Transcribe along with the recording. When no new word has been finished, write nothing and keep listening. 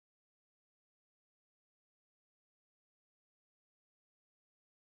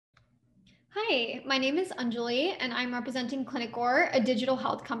Hi, my name is Anjali, and I'm representing Clinicor, a digital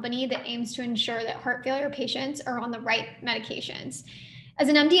health company that aims to ensure that heart failure patients are on the right medications. As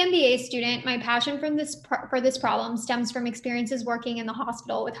an MD MBA student, my passion for this problem stems from experiences working in the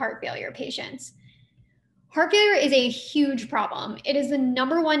hospital with heart failure patients. Heart failure is a huge problem. It is the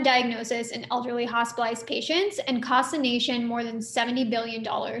 #1 diagnosis in elderly hospitalized patients and costs the nation more than $70 billion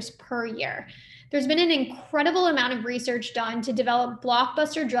per year. There's been an incredible amount of research done to develop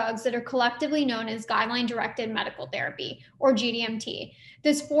blockbuster drugs that are collectively known as guideline directed medical therapy, or GDMT.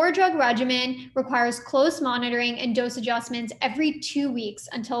 This 4-drug regimen requires close monitoring and dose adjustments every 2 weeks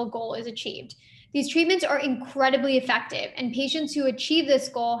until a goal is achieved. These treatments are incredibly effective, and patients who achieve this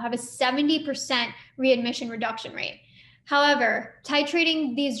goal have a 70% readmission reduction rate. However,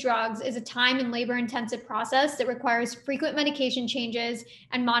 titrating these drugs is a time and labor intensive process that requires frequent medication changes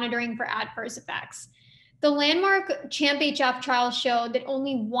and monitoring for adverse effects. The landmark CHAMP-HF trial showed that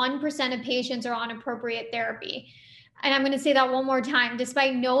only 1% of patients are on appropriate therapy. And I'm going to say that one more time.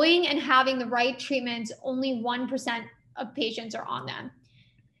 Despite knowing and having the right treatments, only 1% of patients are on them.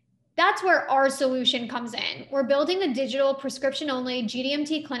 That's where our solution comes in. We're building a digital prescription-only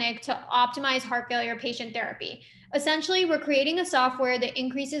GDMT clinic to optimize heart failure patient therapy. Essentially, we're creating a software that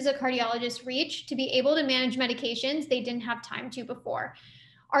increases a cardiologist's reach to be able to manage medications they didn't have time to before.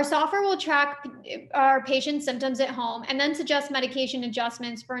 Our software will track our patient's symptoms at home and then suggest medication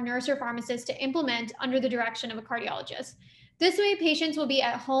adjustments for a nurse or pharmacist to implement under the direction of a cardiologist. This way, patients will be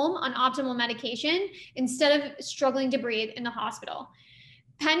at home on optimal medication instead of struggling to breathe in the hospital.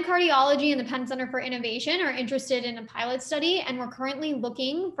 Penn Cardiology and the Penn Center for Innovation are interested in a pilot study, and we're currently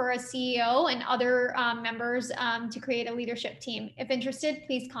looking for a CEO and other members to create a leadership team. If interested,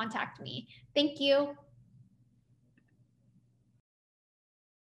 please contact me. Thank you.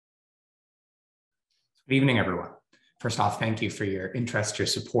 Good evening, everyone. First off, thank you for your interest, your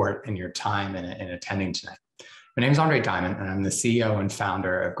support, and your time in attending tonight. My name is Andre Diamond, and I'm the CEO and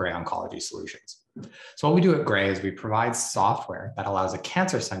founder of Gray Oncology Solutions. So what we do at Gray is we provide software that allows a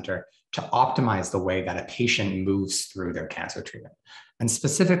cancer center to optimize the way that a patient moves through their cancer treatment. And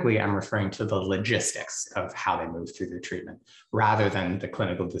specifically, I'm referring to the logistics of how they move through their treatment rather than the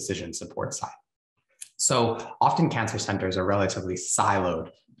clinical decision support side. So often cancer centers are relatively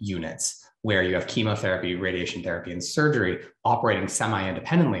siloed units where you have chemotherapy, radiation therapy, and surgery operating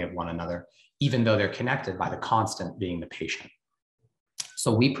semi-independently of one another, even though they're connected by the constant being the patient.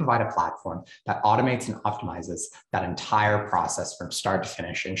 So we provide a platform that automates and optimizes that entire process from start to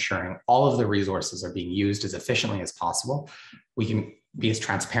finish, ensuring all of the resources are being used as efficiently as possible. We can be as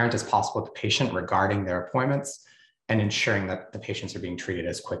transparent as possible with the patient regarding their appointments and ensuring that the patients are being treated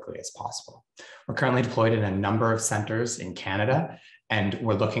as quickly as possible. We're currently deployed in a number of centers in Canada, and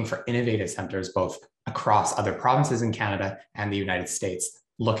we're looking for innovative centers both across other provinces in Canada and the United States,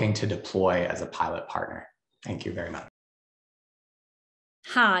 looking to deploy as a pilot partner. Thank you very much.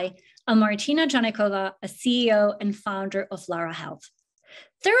 Hi, I'm Martina Janikova, a CEO and founder of Lara Health.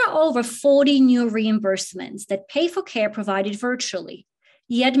 There are over 40 new reimbursements that pay for care provided virtually,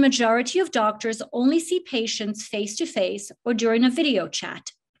 yet majority of doctors only see patients face-to-face or during a video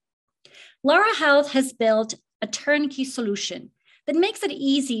chat. Lara Health has built a turnkey solution that makes it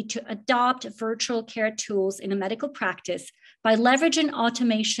easy to adopt virtual care tools in a medical practice by leveraging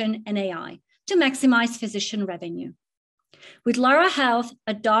automation and AI to maximize physician revenue. With Lara Health,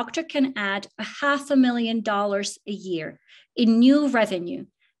 a doctor can add $500,000 a year in new revenue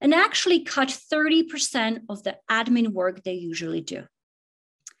and actually cut 30% of the admin work they usually do.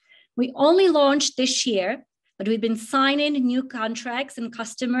 We only launched this year, but we've been signing new contracts and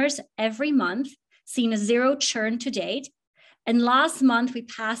customers every month, seeing a 0 churn to date. And last month, we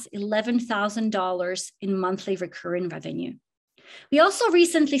passed $11,000 in monthly recurring revenue. We also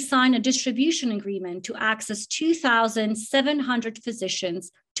recently signed a distribution agreement to access 2,700 physicians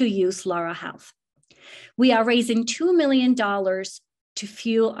to use Lara Health. We are raising $2 million to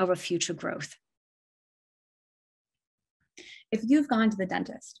fuel our future growth. If you've gone to the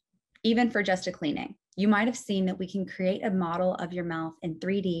dentist, even for just a cleaning, you might have seen that we can create a model of your mouth in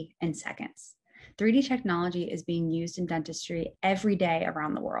 3D in seconds. 3D technology is being used in dentistry every day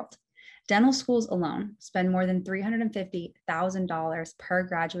around the world. Dental schools alone spend more than $350,000 per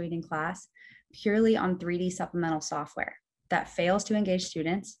graduating class purely on 3D supplemental software that fails to engage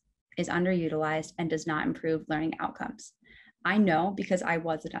students, is underutilized, and does not improve learning outcomes. I know because I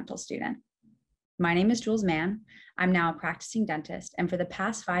was a dental student. My name is Jules Mann. I'm now a practicing dentist, and for the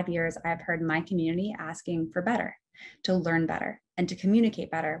past 5 years, I have heard my community asking for better, to learn better, and to communicate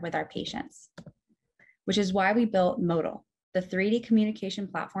better with our patients, which is why we built Modal, the 3D communication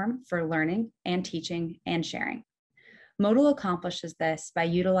platform for learning and teaching and sharing. Modal accomplishes this by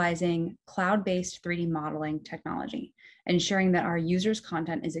utilizing cloud-based 3D modeling technology, ensuring that our users'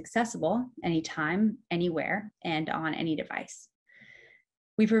 content is accessible anytime, anywhere, and on any device.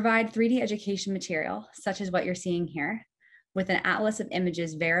 We provide 3D education material, such as what you're seeing here, with an atlas of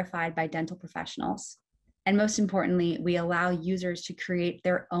images verified by dental professionals. And most importantly, we allow users to create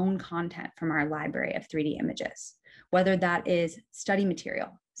their own content from our library of 3D images, whether that is study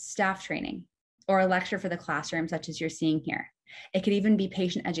material, staff training, or a lecture for the classroom, such as you're seeing here. It could even be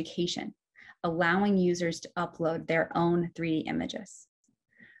patient education, allowing users to upload their own 3D images.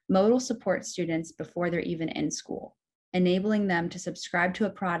 Modal supports students before they're even in school, enabling them to subscribe to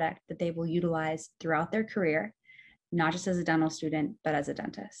a product that they will utilize throughout their career, not just as a dental student, but as a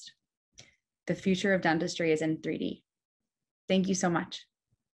dentist. The future of dentistry is in 3D. Thank you so much.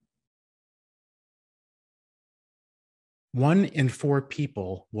 1 in 4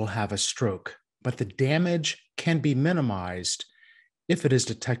 people will have a stroke, but the damage can be minimized if it is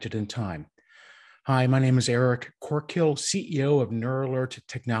detected in time. Hi, my name is Eric Corkill, CEO of NeuroAlert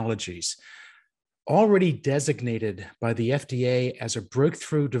Technologies. Already designated by the FDA as a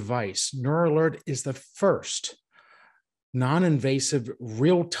breakthrough device, NeuroAlert is the first non-invasive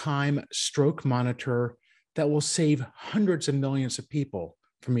real-time stroke monitor that will save hundreds of millions of people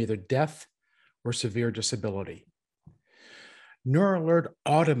from either death or severe disability. NeuroAlert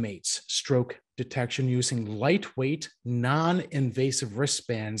automates stroke detection using lightweight, non-invasive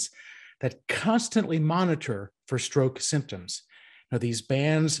wristbands that constantly monitor for stroke symptoms. Now, these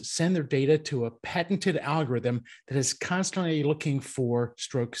bands send their data to a patented algorithm that is constantly looking for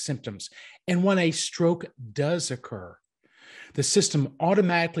stroke symptoms. And when a stroke does occur, the system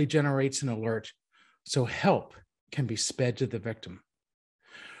automatically generates an alert so help can be sped to the victim.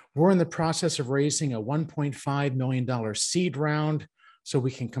 We're in the process of raising a $1.5 million seed round so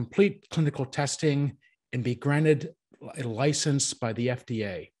we can complete clinical testing and be granted a license by the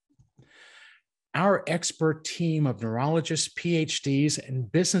FDA. Our expert team of neurologists, PhDs, and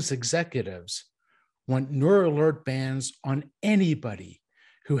business executives want NeuroAlert bands on anybody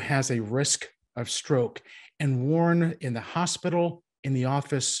who has a risk of stroke and worn in the hospital, in the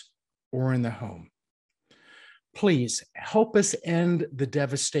office, or in the home. Please help us end the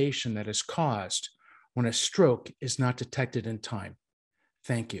devastation that is caused when a stroke is not detected in time.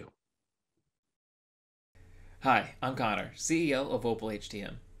 Thank you. Hi, I'm Connor, CEO of Opal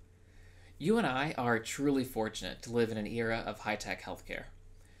HTM. You and I are truly fortunate to live in an era of high-tech healthcare.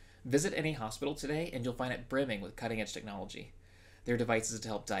 Visit any hospital today and you'll find it brimming with cutting-edge technology. There are devices to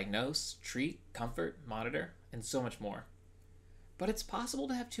help diagnose, treat, comfort, monitor, and so much more. But it's possible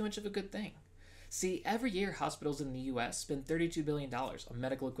to have too much of a good thing. See, every year hospitals in the US spend $32 billion on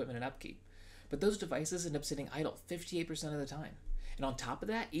medical equipment and upkeep, but those devices end up sitting idle 58% of the time. And on top of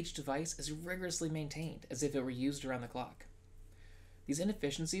that, each device is rigorously maintained as if it were used around the clock. These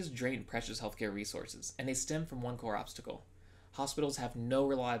inefficiencies drain precious healthcare resources, and they stem from one core obstacle. Hospitals have no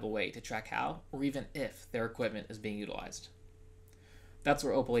reliable way to track how, or even if, their equipment is being utilized. That's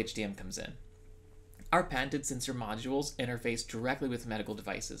where Opal HTM comes in. Our patented sensor modules interface directly with medical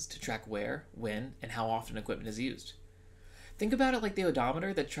devices to track where, when, and how often equipment is used. Think about it like the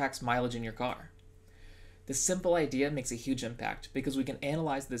odometer that tracks mileage in your car. This simple idea makes a huge impact because we can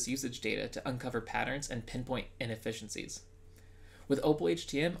analyze this usage data to uncover patterns and pinpoint inefficiencies. With Opal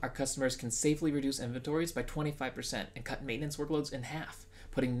HTM, our customers can safely reduce inventories by 25% and cut maintenance workloads in half,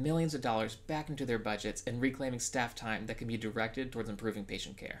 putting millions of dollars back into their budgets and reclaiming staff time that can be directed towards improving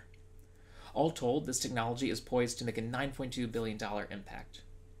patient care. All told, this technology is poised to make a $9.2 billion impact.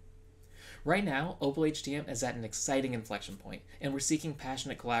 Right now, Opal HTM is at an exciting inflection point, and we're seeking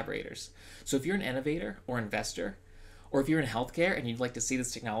passionate collaborators. So if you're an innovator or investor, or if you're in healthcare and you'd like to see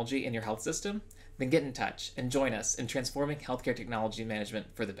this technology in your health system, then get in touch and join us in transforming healthcare technology management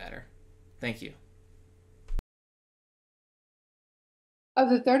for the better. Thank you. Of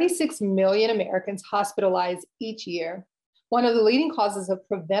the 36 million Americans hospitalized each year, one of the leading causes of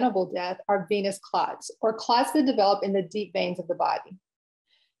preventable death are venous clots, or clots that develop in the deep veins of the body.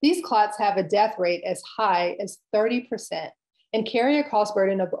 These clots have a death rate as high as 30% and carry a cost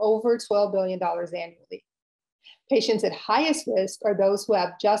burden of over $12 billion annually. Patients at highest risk are those who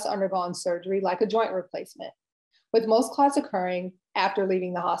have just undergone surgery, like a joint replacement, with most clots occurring after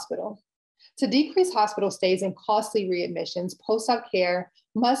leaving the hospital. To decrease hospital stays and costly readmissions, post-op care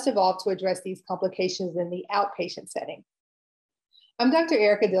must evolve to address these complications in the outpatient setting. I'm Dr.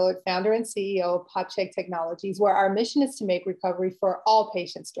 Erica Dillard, founder and CEO of PopCheck Technologies, where our mission is to make recovery for all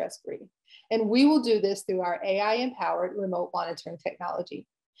patients stress-free. And we will do this through our AI-empowered remote monitoring technology.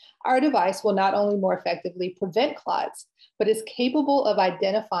 Our device will not only more effectively prevent clots, but is capable of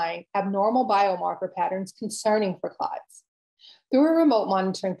identifying abnormal biomarker patterns concerning for clots. Through a remote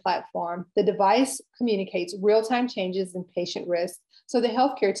monitoring platform, the device communicates real-time changes in patient risk so the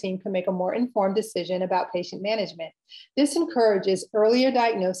healthcare team can make a more informed decision about patient management. This encourages earlier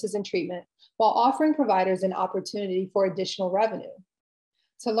diagnosis and treatment while offering providers an opportunity for additional revenue.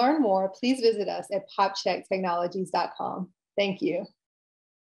 To learn more, please visit us at popchecktechnologies.com. Thank you.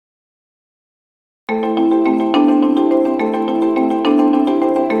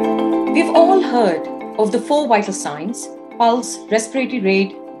 We've all heard of the 4 vital signs: pulse, respiratory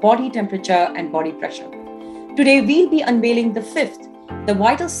rate, body temperature, and body pressure. Today, we'll be unveiling the 5th, the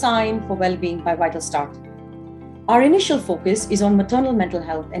vital sign for well-being by VitalStart. Our initial focus is on maternal mental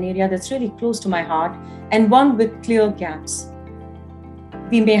health, an area that's really close to my heart and one with clear gaps.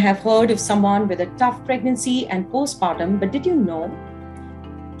 We may have heard of someone with a tough pregnancy and postpartum, but did you know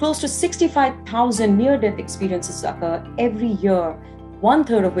close to 65,000 near-death experiences occur every year,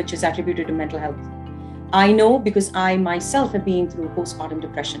 1/3 of which is attributed to mental health? I know because I myself have been through postpartum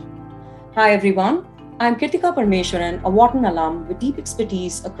depression. Hi everyone, I'm Kritika Parmeshwaran, a Wharton alum with deep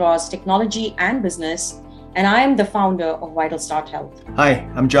expertise across technology and business, and I am the founder of VitalStart Health. Hi,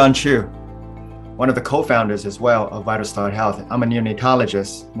 I'm John Chu, one of the co-founders as well of VitalStart Health. I'm a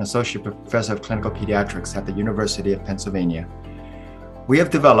neonatologist and associate professor of clinical pediatrics at the University of Pennsylvania. We have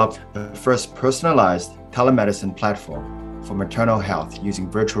developed the first personalized telemedicine platform for maternal health using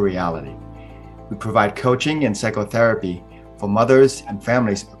virtual reality. We provide coaching and psychotherapy for mothers and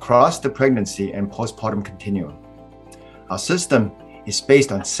families across the pregnancy and postpartum continuum. Our system is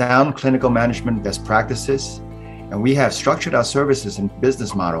based on sound clinical management best practices, and we have structured our services and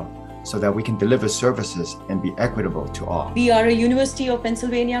business model so that we can deliver services and be equitable to all. We are a University of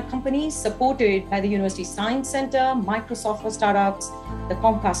Pennsylvania company supported by the University Science Center, Microsoft for Startups, the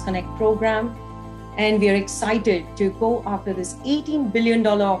Comcast Connect program, and we are excited to go after this $18 billion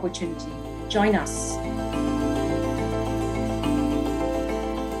opportunity. Join us.